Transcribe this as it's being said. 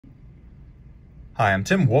Hi, I'm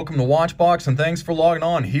Tim. Welcome to Watchbox, and thanks for logging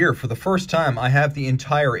on here. For the first time, I have the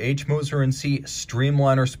entire Moser Cie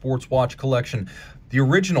Streamliner sports watch collection. The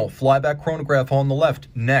original Flyback chronograph on the left,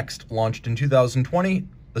 next, launched in 2020,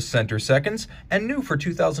 the center seconds, and new for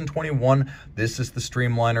 2021, this is the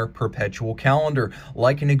Streamliner Perpetual calendar.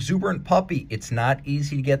 Like an exuberant puppy, it's not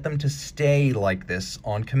easy to get them to stay like this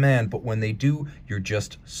on command, but when they do, you're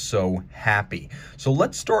just so happy. So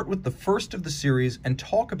let's start with the first of the series and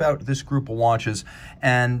talk about this group of watches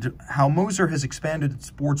and how Moser has expanded its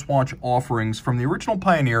sports watch offerings from the original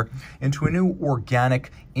Pioneer into a new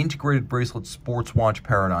organic integrated bracelet sports watch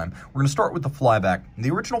paradigm. We're going to start with the Flyback.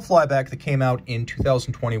 The original Flyback that came out in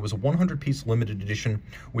 2020 was a 100-piece limited edition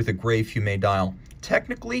with a gray fume dial.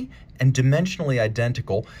 Technically and dimensionally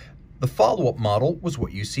identical. The follow-up model was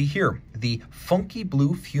what you see here, the funky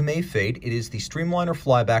blue fume fade. It is the Streamliner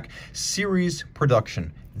Flyback series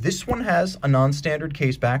production. This one has a non-standard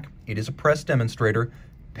case back. It is a press demonstrator.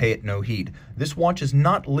 Pay it no heed. This watch is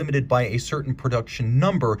not limited by a certain production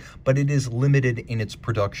number, but it is limited in its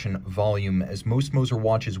production volume, as most Moser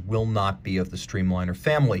watches will not be of the Streamliner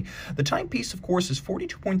family. The timepiece, of course, is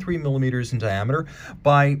 42.3 millimeters in diameter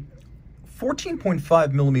by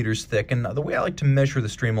 14.5 millimeters thick, and the way I like to measure the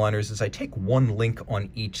Streamliners is I take one link on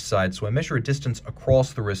each side, so I measure a distance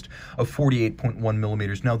across the wrist of 48.1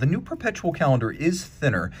 millimeters. Now, the new Perpetual calendar is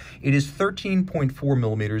thinner. It is 13.4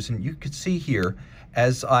 millimeters, and you can see here,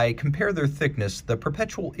 as I compare their thickness, the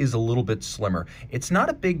Perpetual is a little bit slimmer. It's not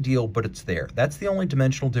a big deal, but it's there. That's the only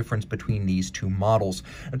dimensional difference between these two models.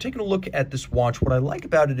 Now, taking a look at this watch, what I like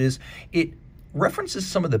about it is it references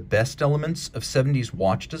some of the best elements of 70s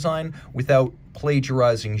watch design without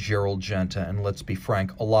plagiarizing Gerald Genta, and let's be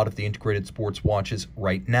frank, a lot of the integrated sports watches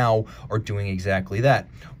right now are doing exactly that.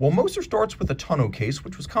 Well, Moser starts with a tonneau case,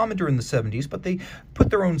 which was common during the 70s, but they put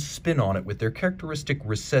their own spin on it with their characteristic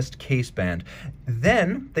recessed case band.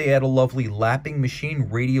 Then they add a lovely lapping machine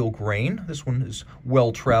radial grain. This one is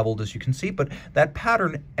well traveled, as you can see, but that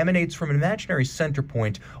pattern emanates from an imaginary center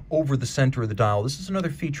point over the center of the dial. This is another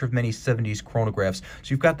feature of many 70s chronographs.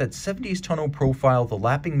 So you've got that 70s tonneau profile, the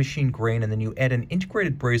lapping machine grain, and then you add an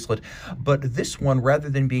integrated bracelet, but this one,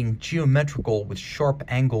 rather than being geometrical with sharp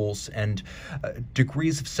angles and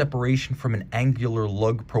degrees of separation from an angular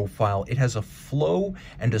lug profile, it has a flow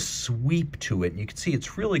and a sweep to it. And you can see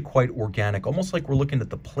it's really quite organic, almost like we're looking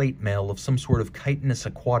at the plate mail of some sort of chitinous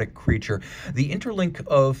aquatic creature. The interlink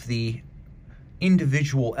of the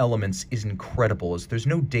individual elements is incredible, as there's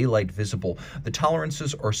no daylight visible. The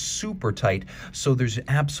tolerances are super tight, so there's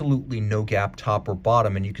absolutely no gap top or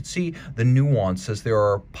bottom, and you can see the nuance as there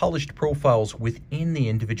are polished profiles within the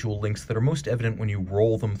individual links that are most evident when you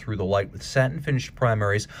roll them through the light, with satin finished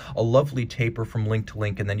primaries, a lovely taper from link to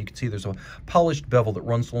link, and then you can see there's a polished bevel that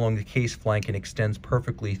runs along the case flank and extends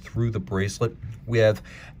perfectly through the bracelet. We have,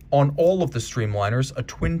 on all of the Streamliners, a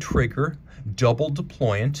twin trigger, double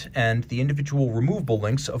deployant, and the individual removable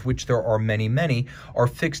links, of which there are many, are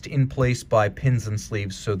fixed in place by pins and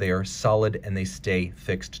sleeves, so they are solid and they stay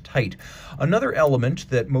fixed tight. Another element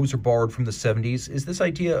that Moser borrowed from the 70s is this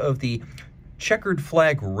idea of the checkered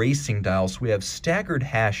flag racing dials. We have staggered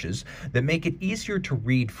hashes that make it easier to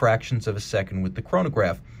read fractions of a second with the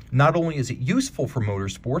chronograph. Not only is it useful for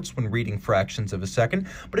motorsports when reading fractions of a second,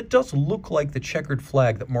 but it does look like the checkered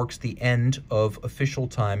flag that marks the end of official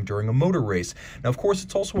time during a motor race. Now, of course,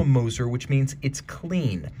 it's also a Moser, which means it's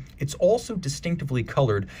clean. It's also distinctively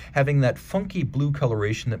colored, having that funky blue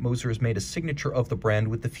coloration that Moser has made a signature of the brand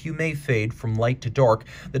with the fume fade from light to dark.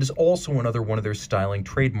 That is also another one of their styling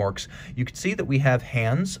trademarks. You can see that we have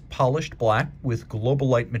hands polished black with global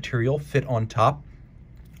light material fit on top.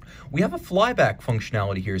 We have a flyback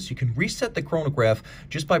functionality here, so you can reset the chronograph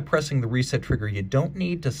just by pressing the reset trigger. You don't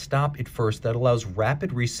need to stop it first. That allows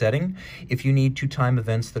rapid resetting if you need to time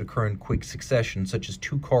events that occur in quick succession, such as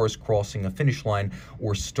two cars crossing a finish line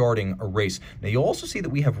or starting a race. Now, you'll also see that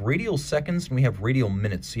we have radial seconds and we have radial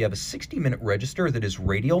minutes. So you have a 60-minute register that is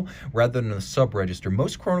radial rather than a sub-register.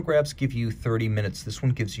 Most chronographs give you 30 minutes. This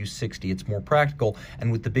one gives you 60. It's more practical,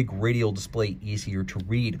 and with the big radial display, easier to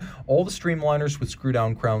read. All the Streamliners with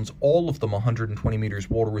screw-down crowns, all of them 120 meters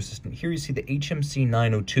water resistant. Here you see the HMC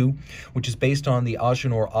 902, which is based on the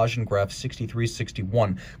Chronograph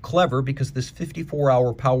 6361. Clever, because this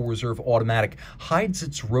 54-hour power reserve automatic hides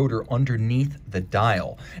its rotor underneath the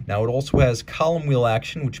dial. Now, it also has column wheel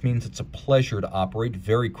action, which means it's a pleasure to operate.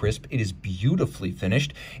 Very crisp. It is beautifully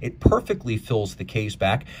finished. It perfectly fills the case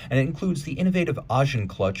back, and it includes the innovative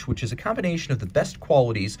clutch, which is a combination of the best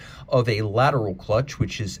qualities of a lateral clutch,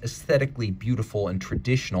 which is aesthetically beautiful and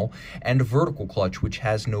traditional, dial, and a vertical clutch, which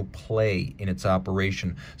has no play in its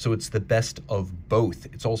operation. So it's the best of both.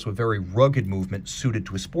 It's also a very rugged movement suited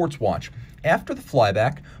to a sports watch. After the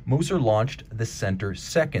Flyback, Moser launched the Center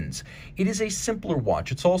Seconds. It is a simpler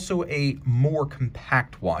watch. It's also a more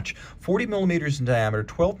compact watch, 40 millimeters in diameter,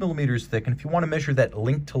 12 millimeters thick, and if you want to measure that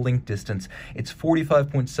link-to-link distance, it's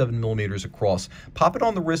 45.7 millimeters across. Pop it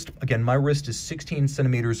on the wrist. Again, my wrist is 16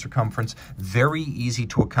 centimeters circumference, very easy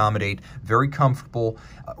to accommodate, very comfortable,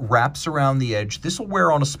 wraps around the edge. This will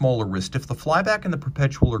wear on a smaller wrist. If the Flyback and the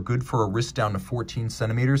Perpetual are good for a wrist down to 14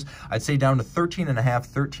 centimeters, I'd say down to 13 and a half,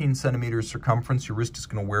 13 centimeters circumference, your wrist is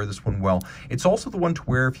going to wear this one well. It's also the one to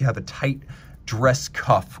wear if you have a tight dress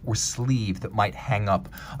cuff or sleeve that might hang up.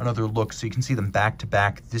 Another look, so you can see them back to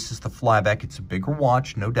back. This is the Flyback. It's a bigger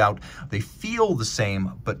watch, no doubt. They feel the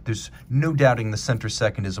same, but there's no doubting the Center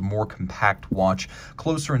Second is a more compact watch,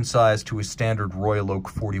 closer in size to a standard Royal Oak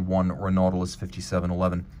 41 or a Nautilus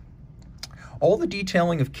 5711. All the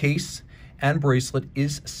detailing of case and bracelet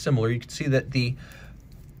is similar. You can see that the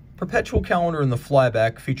Perpetual calendar and the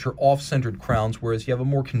Flyback feature off-centered crowns, whereas you have a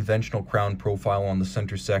more conventional crown profile on the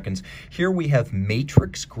Center Seconds. Here we have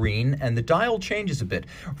matrix green, and the dial changes a bit.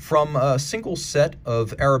 From a single set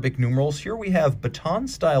of Arabic numerals, here we have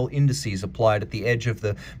baton-style indices applied at the edge of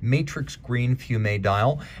the matrix green fume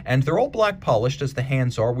dial, and they're all black polished, as the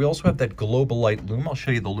hands are. We also have that global light lume. I'll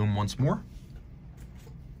show you the lume once more.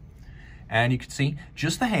 And you can see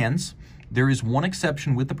just the hands. There is one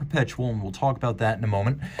exception with the Perpetual, and we'll talk about that in a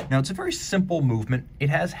moment. Now, it's a very simple movement. It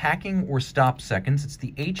has hacking or stop seconds. It's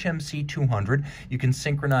the HMC 200. You can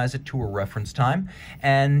synchronize it to a reference time,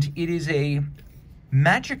 and it is a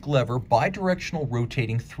magic lever, bidirectional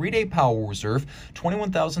rotating, 3-day power reserve,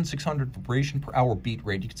 21,600 vibration per hour beat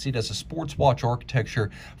rate. You can see it as a sports watch architecture,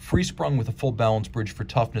 free sprung with a full balance bridge for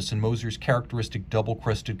toughness, and Moser's characteristic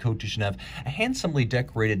double-crested Côte de Genève, a handsomely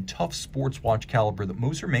decorated, tough sports watch caliber that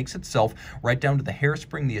Moser makes itself, right down to the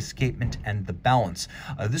hairspring, the escapement, and the balance.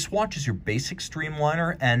 This watch is your basic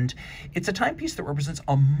Streamliner, and it's a timepiece that represents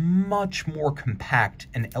a much more compact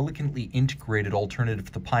and elegantly integrated alternative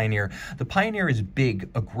to the Pioneer. The Pioneer is big,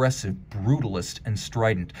 aggressive, brutalist, and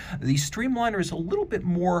strident. The Streamliner is a little bit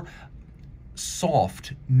more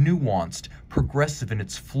soft, nuanced, progressive in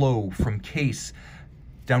its flow from case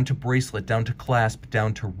down to bracelet, down to clasp,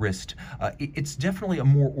 down to wrist. It's definitely a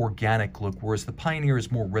more organic look, whereas the Pioneer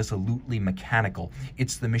is more resolutely mechanical.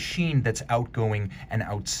 It's the machine that's outgoing and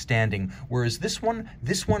outstanding, whereas this one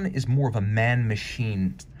is more of a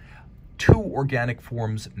man-machine. Two organic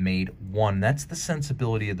forms made one. That's the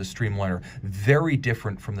sensibility of the Streamliner. Very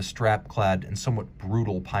different from the strap-clad and somewhat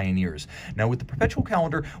brutal Pioneers. Now, with the Perpetual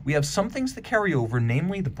calendar, we have some things that carry over,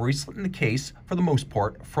 namely the bracelet and the case, for the most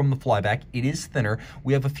part, from the Flyback. It is thinner.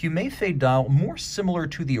 We have a fume fade dial, more similar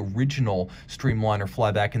to the original Streamliner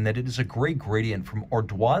Flyback in that it is a gray gradient from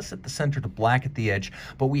ardoise at the center to black at the edge,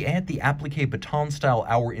 but we add the applique baton-style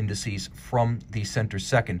hour indices from the Center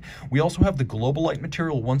Second. We also have the global light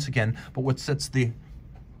material once again, but what sets the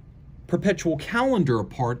Perpetual calendar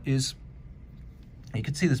apart is, you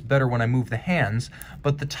can see this better when I move the hands,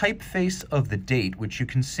 but the typeface of the date, which you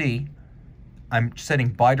can see I'm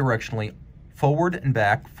setting bidirectionally forward and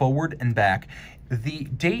back, forward and back. The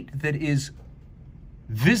date that is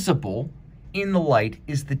visible in the light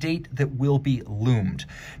is the date that will be loomed.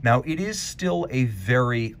 Now, it is still a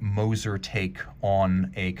very Moser take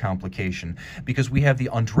on a complication, because we have the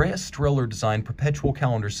Andreas Streller designed Perpetual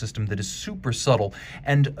calendar system that is super subtle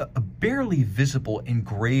and a barely visible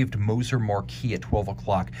engraved Moser marquee at 12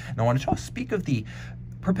 o'clock. Now, when I speak of the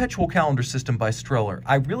Perpetual calendar system by Streller,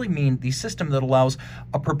 I really mean the system that allows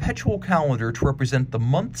a Perpetual calendar to represent the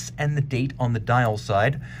months and the date on the dial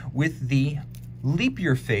side, with the leap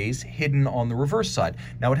year phase hidden on the reverse side.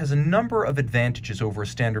 Now, it has a number of advantages over a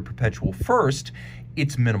standard Perpetual. First,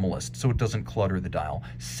 it's minimalist, so it doesn't clutter the dial.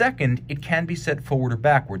 Second, it can be set forward or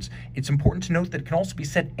backwards. It's important to note that it can also be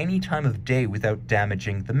set any time of day without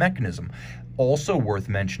damaging the mechanism. Also worth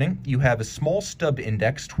mentioning, you have a small stub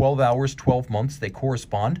index, 12 hours, 12 months, they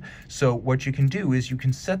correspond. So what you can do is you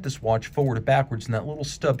can set this watch forward or backwards, and that little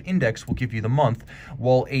stub index will give you the month,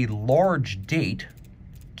 while a large date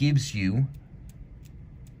gives you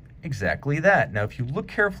exactly that. Now, if you look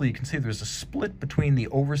carefully, you can see there's a split between the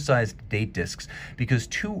oversized date discs, because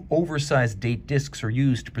two oversized date discs are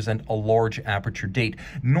used to present a large aperture date.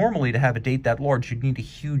 Normally, to have a date that large, you'd need a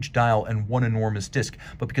huge dial and one enormous disc,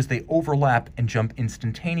 but because they overlap and jump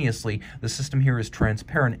instantaneously, the system here is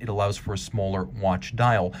transparent. It allows for a smaller watch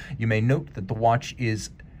dial. You may note that the watch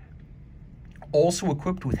is Also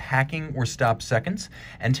equipped with hacking or stop seconds,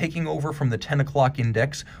 and taking over from the 10 o'clock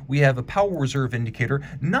index, we have a power reserve indicator.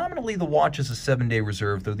 Nominally, the watch is a 7-day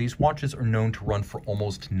reserve, though these watches are known to run for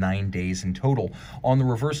almost 9 days in total. On the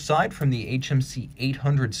reverse side, from the HMC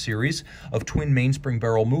 800 series of twin mainspring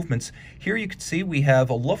barrel movements, here you can see we have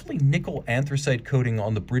a lovely nickel anthracite coating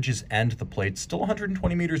on the bridges and the plates, still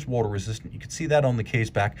 120 meters water resistant. You can see that on the case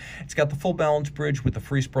back. It's got the full balance bridge with the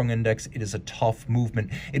free sprung index. It is a tough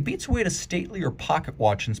movement. It beats away to stately or pocket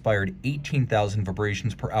watch inspired 18,000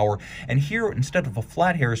 vibrations per hour, and here instead of a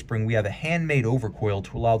flat hairspring we have a handmade overcoil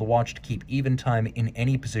to allow the watch to keep even time in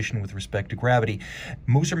any position with respect to gravity.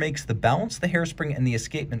 Moser makes the balance, the hairspring, and the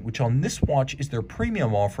escapement, which on this watch is their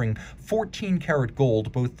premium offering, 14 karat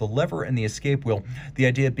gold, both the lever and the escape wheel, the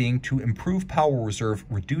idea being to improve power reserve,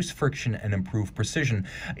 reduce friction, and improve precision.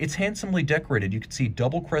 It's handsomely decorated. You can see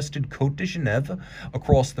double crested Côte de Genève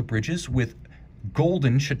across the bridges with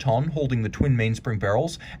golden chaton holding the twin mainspring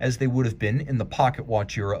barrels, as they would have been in the pocket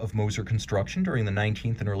watch era of Moser construction during the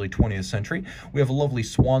 19th and early 20th century. We have a lovely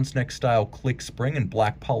swan's neck style click spring and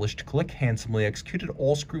black polished click, handsomely executed.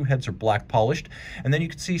 All screw heads are black polished, and then you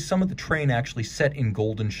can see some of the train actually set in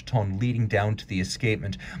golden chaton leading down to the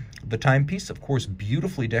escapement. The timepiece, of course,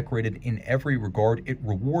 beautifully decorated in every regard. It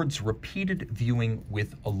rewards repeated viewing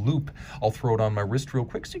with a loop. I'll throw it on my wrist real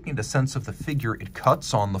quick so you can get a sense of the figure it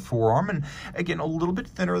cuts on the forearm, and again, a little bit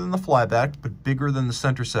thinner than the Flyback, but bigger than the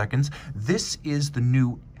center seconds. This is the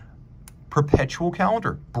new Perpetual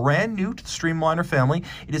calendar, brand new to the Streamliner family.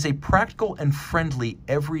 It is a practical and friendly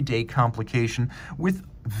everyday complication with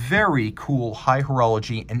very cool high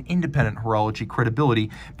horology and independent horology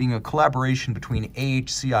credibility, being a collaboration between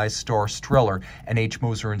AHCI's Star Streller and H.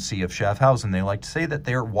 Moser Cie of Schaffhausen. They like to say that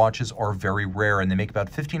their watches are very rare, and they make about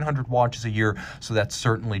 1,500 watches a year, so that's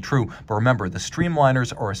certainly true. But remember, the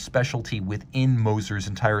Streamliners are a specialty within Moser's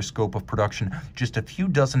entire scope of production, just a few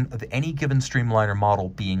dozen of any given Streamliner model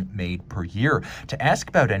being made per year. To ask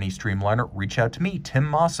about any Streamliner, reach out to me, Tim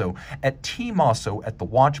Masso, at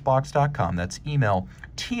tmasso@thewatchbox.com. That's email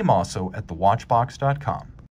tmasso@thewatchbox.com.